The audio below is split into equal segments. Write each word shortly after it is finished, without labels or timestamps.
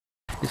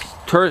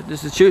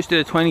This is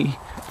Tuesday the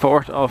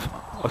 24th of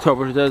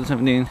October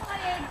 2017.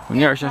 When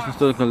the Irish National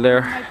Student Club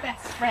there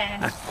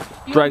at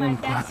Dragon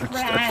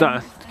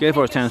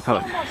Gayforce Tennis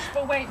Paddock. So much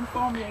for waiting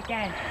for me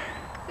again.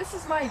 This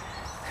is my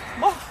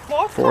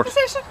fourth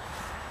conversation?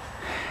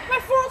 My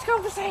fourth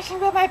conversation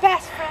with my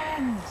best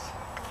friend.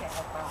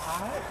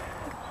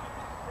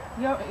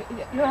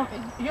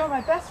 You're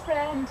my best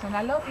friend and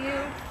I love you.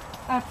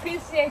 I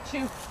appreciate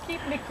you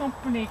keeping me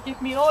company.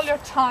 Give me all your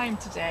time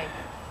today.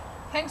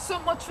 Thanks so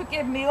much for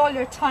giving me all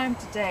your time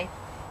today.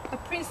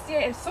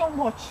 Appreciate it so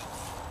much.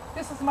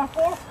 This is my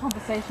fourth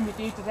conversation with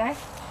you today.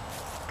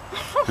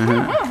 This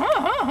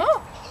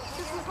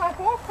is my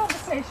fourth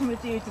conversation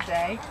with you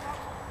today.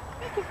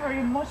 Thank you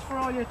very much for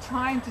all your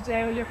time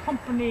today, all your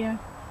company.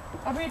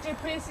 I really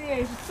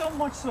appreciate it so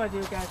much, so I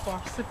do,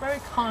 Gayforce. You're very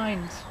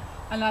kind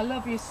and I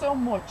love you so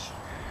much.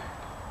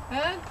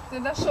 And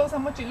that shows how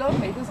much you love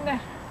me, doesn't it?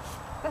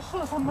 That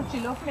shows how much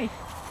you love me.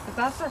 Because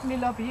I certainly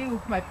love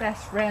you, my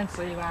best friend,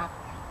 so you are.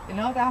 You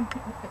know that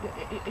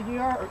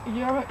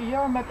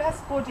you're my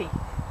best buddy,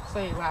 so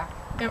you are.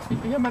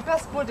 You're my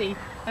best buddy,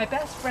 my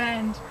best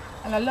friend,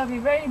 and I love you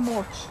very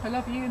much. I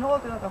love you and all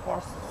the other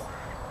horses,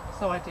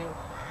 so I do.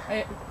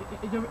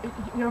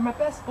 You're my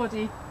best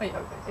buddy,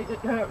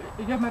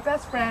 you're my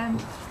best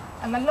friend,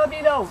 and I love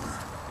you loads.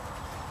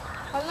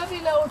 I love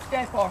you loads,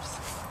 Gayforce.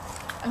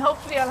 And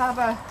hopefully I'll have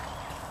a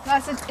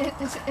nice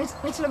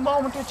intimate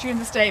moment with you in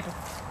the stable.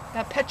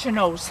 I'll pet your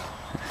nose.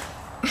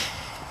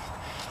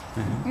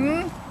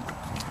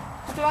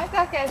 Would you like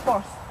that,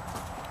 Gayforce?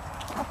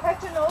 I'll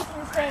pet your nose in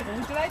the stable.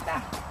 Would you like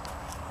that?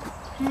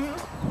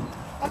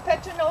 I'll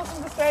pet your nose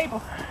in the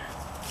stable.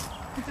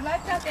 Would you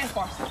like that,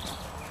 Gayforce?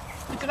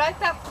 Would you like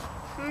that?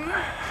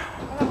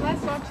 I'll have a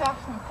nice long chat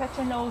and pet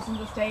your nose in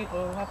the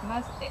stable. We'll have a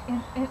nice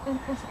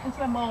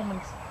intimate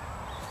moment.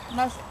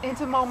 Nice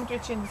intimate moment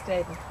with you in the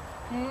stable.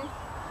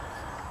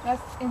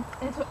 Nice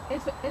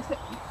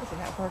what's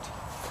that word?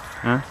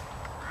 Huh?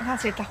 I can't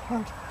say that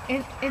word.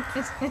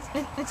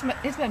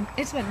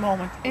 Intimate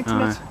moment.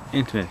 Intimate.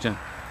 Intimate, yeah.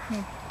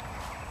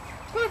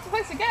 Good,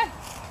 thanks again.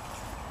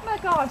 Oh my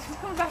God, he's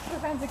coming back to the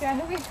fence again,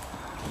 is he?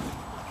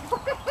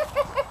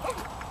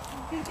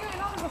 He's giving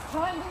all of us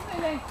time, isn't he,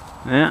 Lee?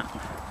 Yeah.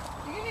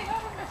 You're giving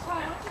all of us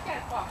time, won't you,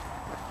 Gayforce?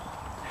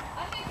 I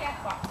think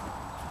Gayforce.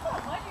 Oh,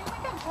 mind you,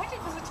 I'm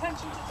fighting his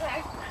attention today.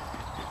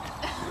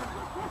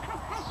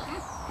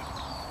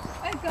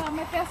 My God,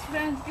 my best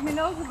friend's giving me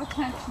loads of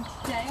attention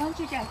today, aren't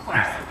you,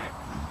 Gayforce?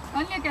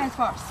 Aren't you,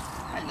 Gayforce?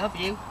 I love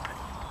you.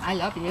 I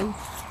love you.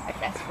 My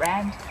best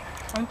friend.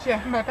 Aren't you?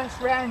 My best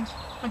friend.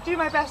 Aren't you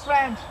my best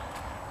friend?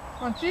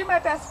 Aren't you my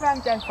best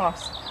friend,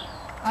 Gayforce?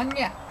 Aren't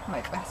you?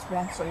 My best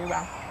friend, so you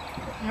are.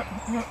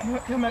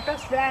 You're my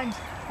best friend.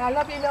 I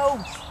love you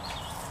loads.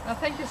 Now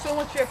thank you so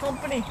much for your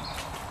company.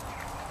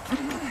 I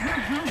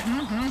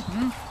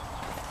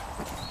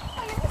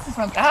mean, this is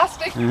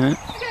fantastic. I had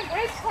a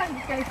great time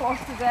with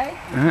Gayforce today.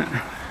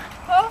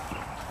 Huh?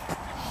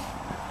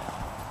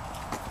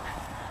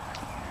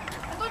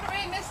 I'm going to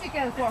really miss you,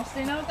 Gayforce, do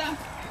you know that?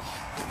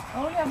 I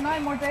only have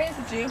 9 more days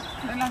with you,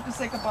 and then I'll have to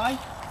say goodbye.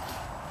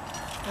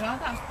 You know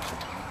that?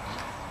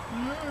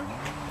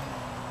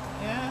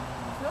 Yeah,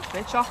 that's a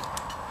great shot.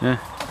 Yeah.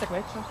 That's a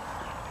great shot.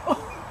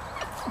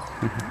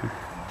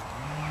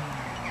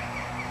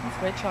 That's a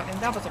great shot, and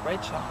that was a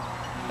great shot.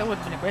 That would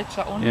have been a great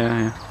shot, wouldn't it? Yeah,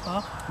 yeah.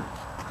 Huh?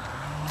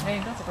 Hey,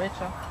 that's a great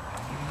shot.